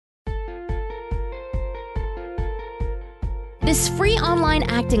This free online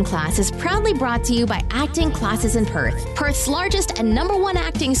acting class is proudly brought to you by Acting Classes in Perth, Perth's largest and #1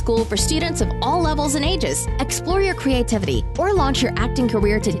 acting school for students of all levels and ages. Explore your creativity or launch your acting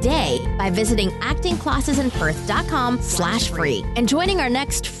career today by visiting actingclassesinperth.com/free and joining our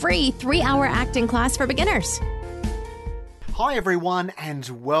next free 3-hour acting class for beginners. Hi everyone and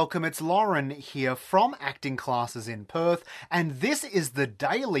welcome. It's Lauren here from Acting Classes in Perth, and this is The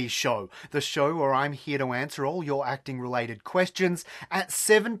Daily Show, the show where I'm here to answer all your acting related questions at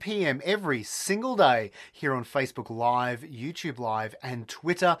 7 p.m. every single day here on Facebook Live, YouTube Live and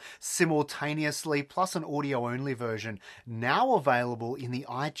Twitter simultaneously, plus an audio only version now available in the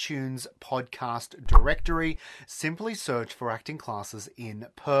iTunes podcast directory. Simply search for Acting Classes in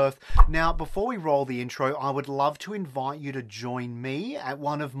Perth. Now, before we roll the intro, I would love to invite you to join me at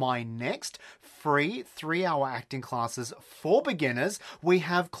one of my next free 3-hour acting classes for beginners. We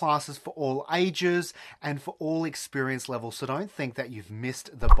have classes for all ages and for all experience levels, so don't think that you've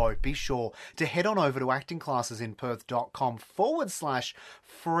missed the boat. Be sure to head on over to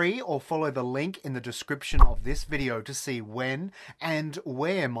actingclassesinperth.com/free or follow the link in the description of this video to see when and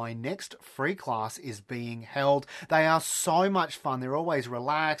where my next free class is being held. They are so much fun. They're always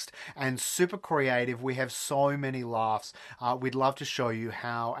relaxed and super creative. We have so many laughs. We'd love to show you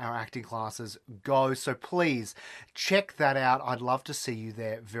how our acting classes go, so please check that out. I'd love to see you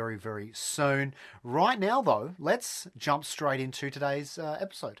there very, very soon. Right now, though, let's jump straight into today's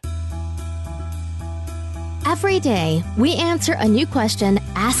episode. Every day, we answer a new question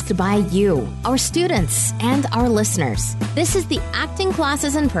asked by you, our students, and our listeners. This is the Acting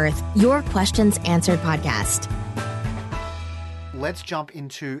Classes in Perth, Your Questions Answered podcast. Let's jump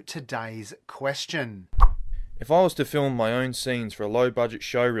into today's question. If I was to film my own scenes for a low-budget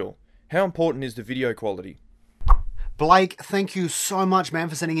showreel, how important is the video quality? Blake, thank you so much, man,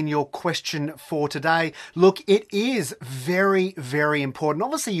 for sending in your question for today. Look, it is very, very important.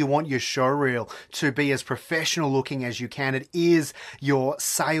 Obviously, you want your showreel to be as professional looking as you can. It is your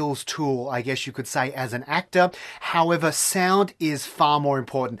sales tool, I guess you could say, as an actor. However, sound is far more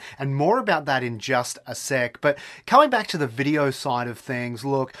important, and more about that in just a sec. But coming back to the video side of things,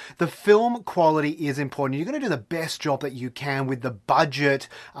 look, the film quality is important. You're going to do the best job that you can with the budget,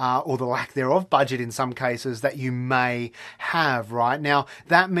 or the lack thereof budget in some cases, that you may have. Right now,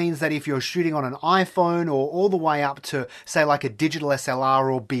 that means that if you're shooting on an iPhone or all the way up to, say, like a digital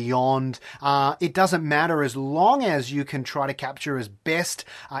SLR or beyond, it doesn't matter as long as you can try to capture as best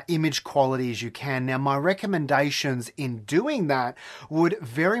image quality as you can. Now, my recommendations in doing that would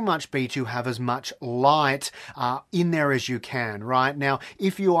very much be to have as much light in there as you can. Right now,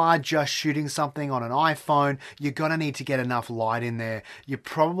 if you are just shooting something on an iPhone, you're going to need to get enough light in there. You're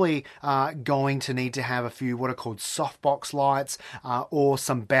probably going to need to have a few what are called softbox lights, or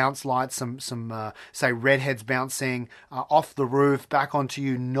some bounce lights, some say redheads bouncing off the roof back onto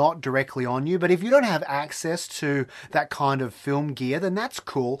you, not directly on you. But if you don't have access to that kind of film gear, then that's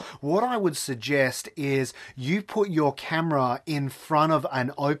cool. What I would suggest is you put your camera in front of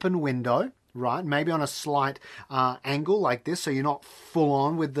an open window, right? Maybe on a slight angle like this, so you're not full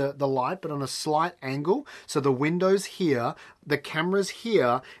on with the light, but on a slight angle. So the window's here, the camera's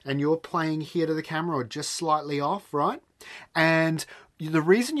here, and you're playing here to the camera or just slightly off, right? And the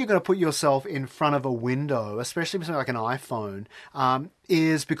reason you're going to put yourself in front of a window, especially with something like an iPhone,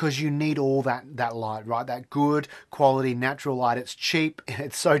 is because you need all that light, right? That good quality natural light. It's cheap.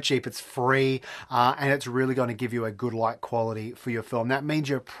 It's so cheap. It's free. And it's really going to give you a good light quality for your film. That means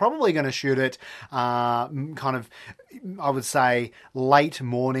you're probably going to shoot it kind of, I would say, late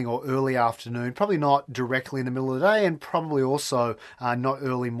morning or early afternoon. Probably not directly in the middle of the day, and probably also not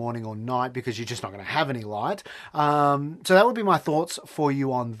early morning or night, because you're just not going to have any light. So that would be my thoughts for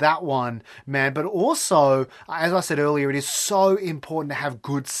you on that one, man. But also, as I said earlier, it is so important to have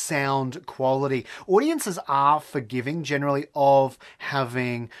good sound quality. Audiences are forgiving generally of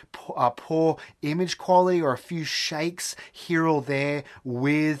having poor image quality or a few shakes here or there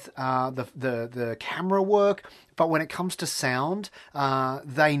with the camera work. But when it comes to sound,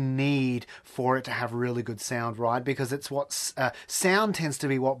 they need for it to have really good sound, right? Because it's what sound tends to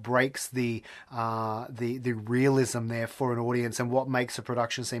be what breaks the realism there for an audience, and what makes a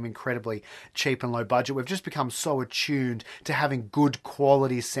production seem incredibly cheap and low budget. We've just become so attuned to having good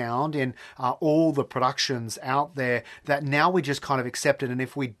quality sound in all the productions out there that now we just kind of accept it. And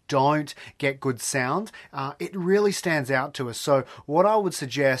if we don't get good sound, it really stands out to us. So what I would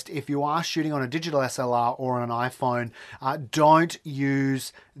suggest, if you are shooting on a digital SLR or on an iPhone, don't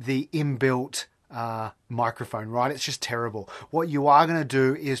use the inbuilt microphone, right? It's just terrible. What you are going to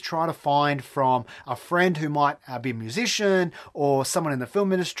do is try to find from a friend who might be a musician or someone in the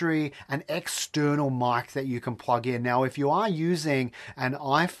film industry an external mic that you can plug in. Now, if you are using an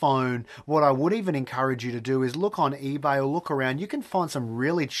iPhone, what I would even encourage you to do is look on eBay or look around. You can find some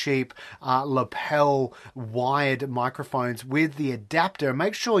really cheap lapel wired microphones with the adapter.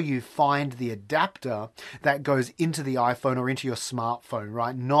 Make sure you find the adapter that goes into the iPhone or into your smartphone,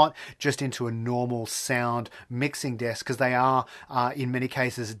 right? Not just into a normal sound mixing desk, because they are in many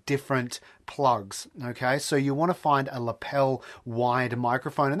cases different plugs. Okay, so you want to find a lapel wired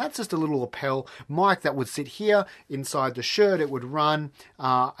microphone, and that's just a little lapel mic that would sit here inside the shirt. It would run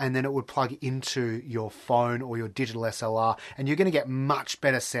and then it would plug into your phone or your digital SLR, and you're going to get much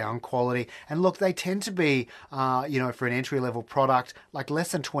better sound quality. And look, they tend to be for an entry level product like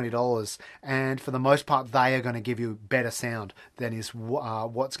less than $20, and for the most part they are going to give you better sound than is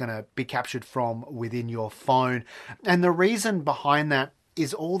what's going to be captured from within your phone. And the reason behind that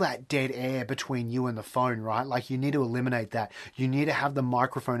is all that dead air between you and the phone, right? Like, you need to eliminate that. You need to have the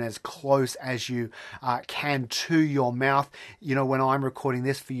microphone as close as you can to your mouth. You know, when I'm recording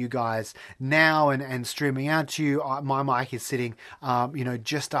this for you guys now and streaming out to you, my mic is sitting,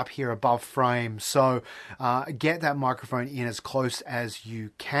 just up here above frame. So get that microphone in as close as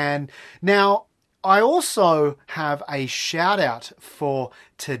you can. Now, I also have a shout out for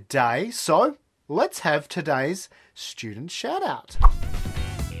today. So let's have today's student shout out.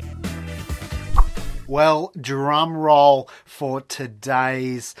 Well, drum roll for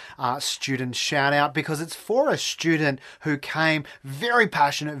today's student shout out, because it's for a student who came very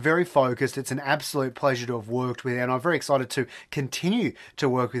passionate, very focused. It's an absolute pleasure to have worked with, and I'm very excited to continue to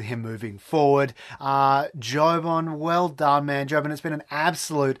work with him moving forward. Jobon, well done, man. Jobon, it's been an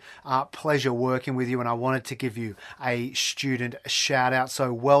absolute pleasure working with you, and I wanted to give you a student shout out.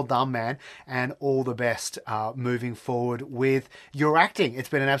 So well done, man, and all the best moving forward with your acting. It's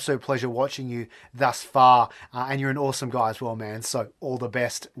been an absolute pleasure watching you thus far, and you're an awesome guy as well, man. So all the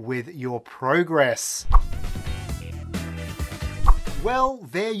best with your progress. Well,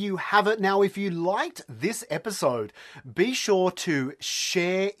 there you have it. Now, if you liked this episode, be sure to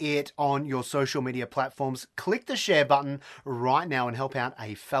share it on your social media platforms. Click the share button right now and help out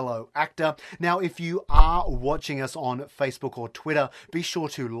a fellow actor. Now, if you are watching us on Facebook or Twitter, be sure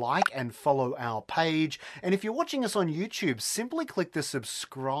to like and follow our page. And if you're watching us on YouTube, simply click the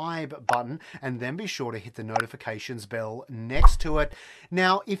subscribe button and then be sure to hit the notifications bell next to it.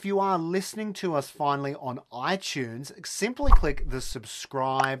 Now, if you are listening to us finally on iTunes, simply click the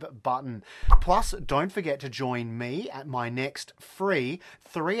subscribe button. Plus, don't forget to join me at my next free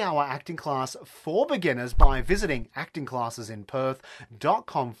 3-hour acting class for beginners by visiting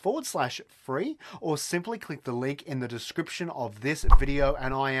actingclassesinperth.com/free, or simply click the link in the description of this video.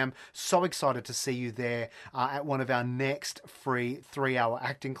 And I am so excited to see you there at one of our next free 3-hour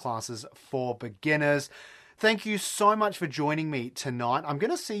acting classes for beginners. Thank you so much for joining me tonight. I'm going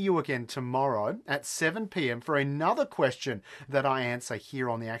to see you again tomorrow at 7 p.m. for another question that I answer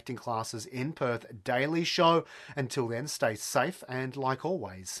here on the Acting Classes in Perth Daily Show. Until then, stay safe and, like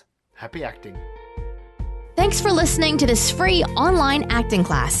always, happy acting. Thanks for listening to this free online acting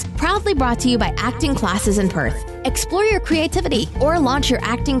class, proudly brought to you by Acting Classes in Perth. Explore your creativity or launch your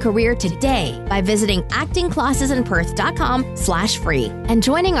acting career today by visiting actingclassesinperth.com/free and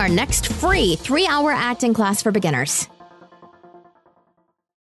joining our next free 3-hour acting class for beginners.